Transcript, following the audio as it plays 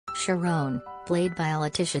Sharon, played by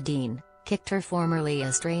Letitia Dean, kicked her formerly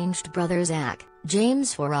estranged brother Zack,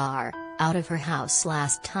 James Farrar, out of her house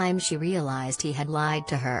last time she realized he had lied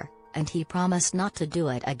to her, and he promised not to do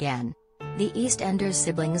it again. The EastEnders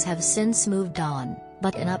siblings have since moved on,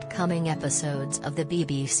 but in upcoming episodes of the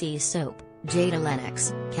BBC soap, Jada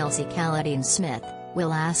Lennox, Kelsey Calladine-Smith,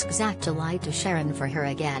 will ask Zack to lie to Sharon for her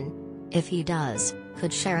again. If he does,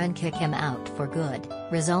 could Sharon kick him out for good,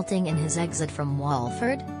 resulting in his exit from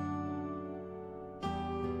Walford?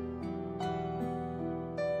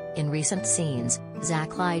 In recent scenes,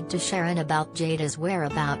 Zack lied to Sharon about Jada's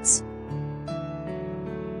whereabouts.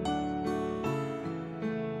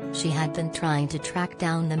 She had been trying to track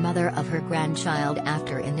down the mother of her grandchild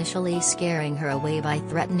after initially scaring her away by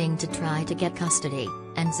threatening to try to get custody,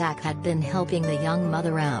 and Zack had been helping the young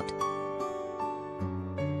mother out.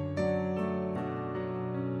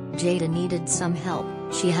 Jada needed some help,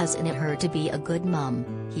 she has in it her to be a good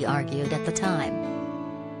mum, he argued at the time.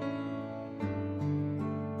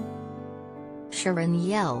 Sharon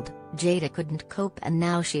yelled, "Jada couldn't cope and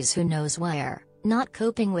now she's who knows where, not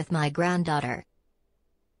coping with my granddaughter.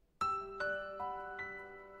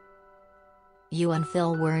 You and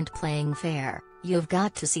Phil weren't playing fair, you've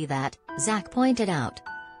got to see that," Zack pointed out.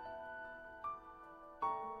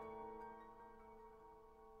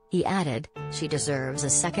 He added, "She deserves a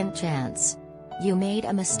second chance. You made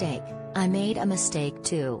a mistake, I made a mistake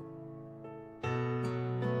too."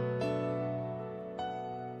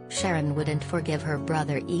 Sharon wouldn't forgive her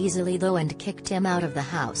brother easily though and kicked him out of the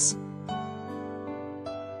house.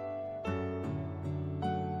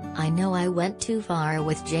 "I know I went too far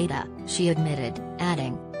with Jada," she admitted,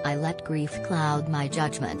 adding, "I let grief cloud my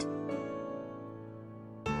judgment.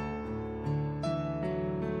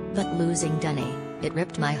 But losing Denny, it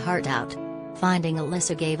ripped my heart out. Finding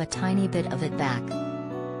Alyssa gave a tiny bit of it back.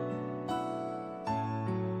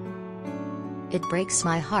 It breaks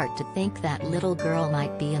my heart to think that little girl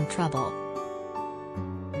might be in trouble."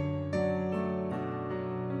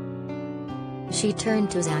 She turned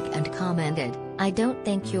to Zack and commented, "I don't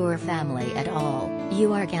think you're family at all,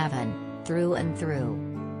 you are Gavin, through and through.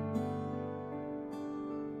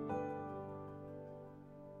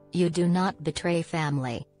 You do not betray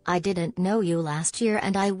family. I didn't know you last year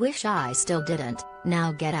and I wish I still didn't,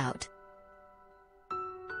 now get out."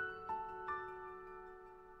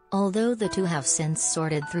 Although the two have since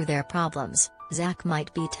sorted through their problems, Zack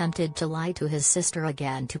might be tempted to lie to his sister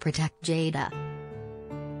again to protect Jada.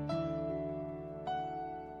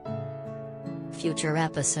 Future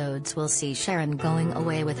episodes will see Sharon going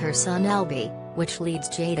away with her son Elby, which leads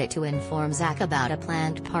Jada to inform Zack about a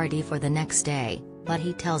planned party for the next day, but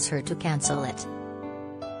he tells her to cancel it.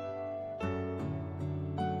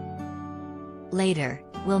 Later,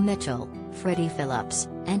 Will Mitchell, Freddie Phillips,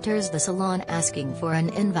 enters the salon asking for an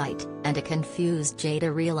invite, and a confused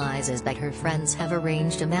Jada realizes that her friends have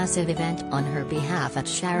arranged a massive event on her behalf at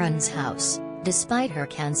Sharon's house, despite her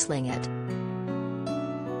canceling it.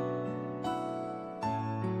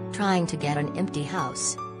 Trying to get an empty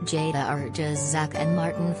house, Jada urges Zack and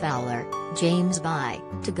Martin Fowler, James By,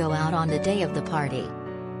 to go out on the day of the party.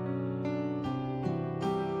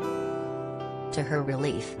 To her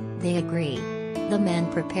relief, they agree. The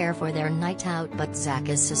men prepare for their night out but Zack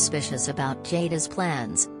is suspicious about Jada's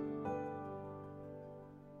plans.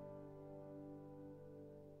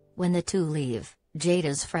 When the two leave,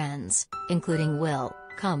 Jada's friends, including Will,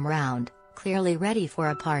 come round, clearly ready for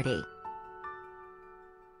a party.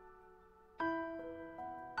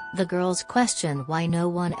 The girls question why no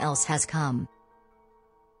one else has come.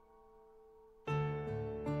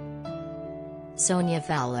 Sonia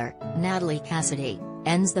Fowler, Natalie Cassidy,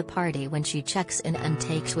 ends the party when she checks in and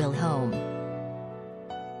takes Will home.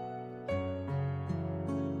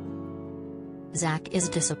 Zack is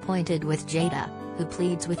disappointed with Jada, who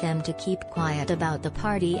pleads with him to keep quiet about the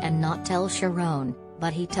party and not tell Sharon,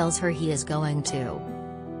 but he tells her he is going to.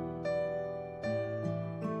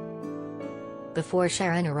 Before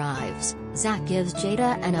Sharon arrives, Zack gives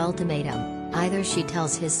Jada an ultimatum: either she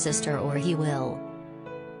tells his sister or he will.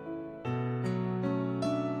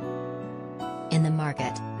 In the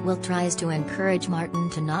market, Will tries to encourage Martin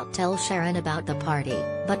to not tell Sharon about the party,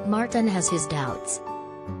 but Martin has his doubts.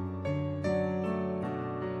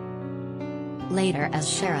 Later, as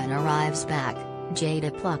Sharon arrives back,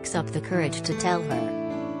 Jada plucks up the courage to tell her.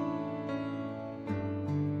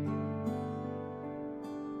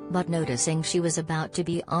 But noticing she was about to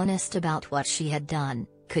be honest about what she had done,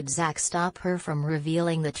 could Zack stop her from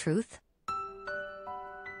revealing the truth?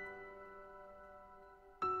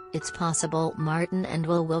 It's possible Martin and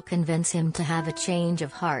Will convince him to have a change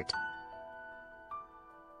of heart.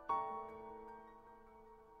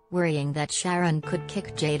 worrying that Sharon could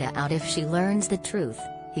kick Jada out if she learns the truth.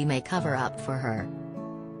 He may cover up for her.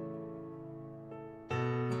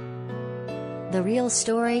 The real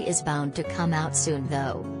story is bound to come out soon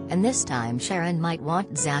though, and this time Sharon might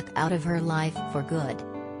want Zack out of her life for good.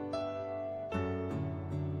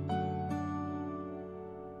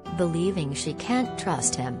 Believing she can't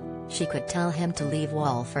trust him, she could tell him to leave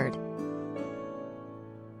Walford.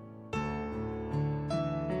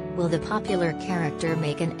 Will the popular character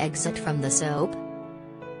make an exit from the soap?